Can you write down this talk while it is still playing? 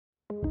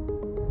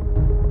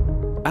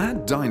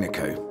At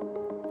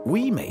Dynaco,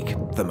 we make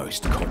the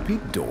most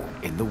copied door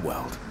in the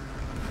world.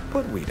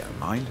 But we don't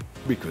mind,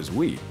 because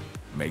we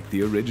make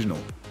the original.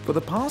 For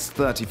the past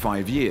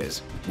 35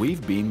 years,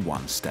 we've been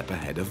one step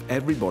ahead of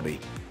everybody,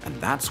 and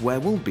that's where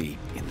we'll be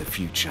in the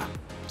future.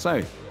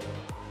 So,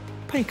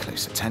 pay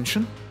close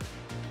attention.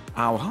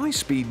 Our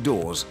high-speed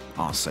doors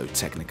are so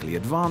technically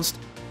advanced,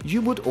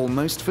 you would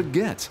almost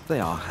forget they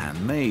are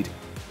handmade,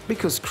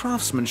 because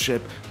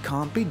craftsmanship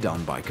can't be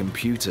done by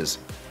computers.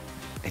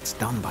 It's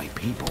done by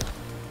people.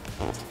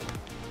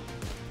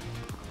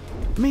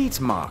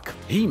 Meet Mark.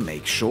 He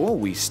makes sure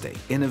we stay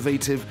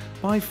innovative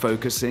by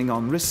focusing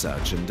on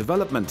research and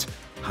development,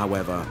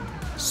 however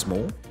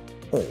small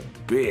or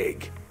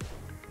big.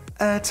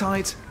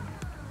 Airtight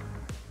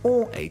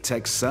or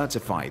ATEX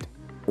certified,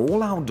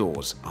 all our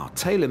doors are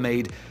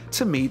tailor-made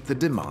to meet the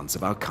demands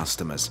of our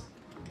customers.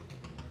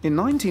 In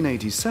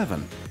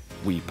 1987,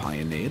 we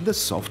pioneered the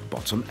soft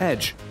bottom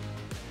edge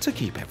to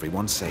keep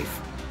everyone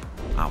safe.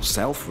 Our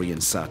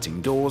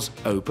self-reinserting doors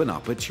open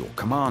up at your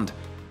command.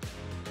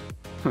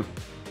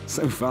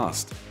 So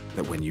fast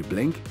that when you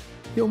blink,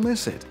 you'll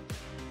miss it.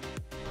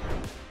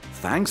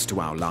 Thanks to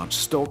our large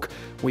stock,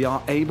 we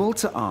are able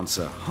to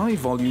answer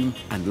high-volume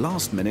and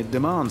last-minute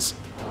demands.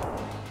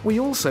 We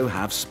also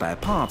have spare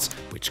parts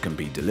which can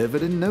be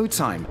delivered in no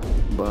time,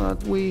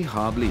 but we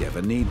hardly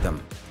ever need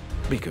them,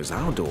 because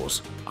our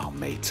doors are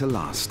made to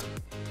last.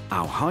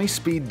 Our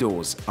high-speed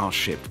doors are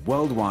shipped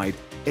worldwide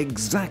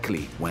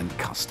exactly when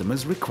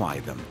customers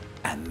require them.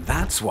 And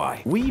that's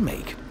why we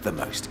make the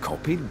most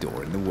copied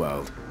door in the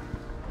world.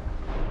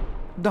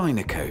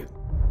 Dynaco,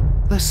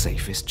 the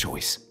safest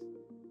choice.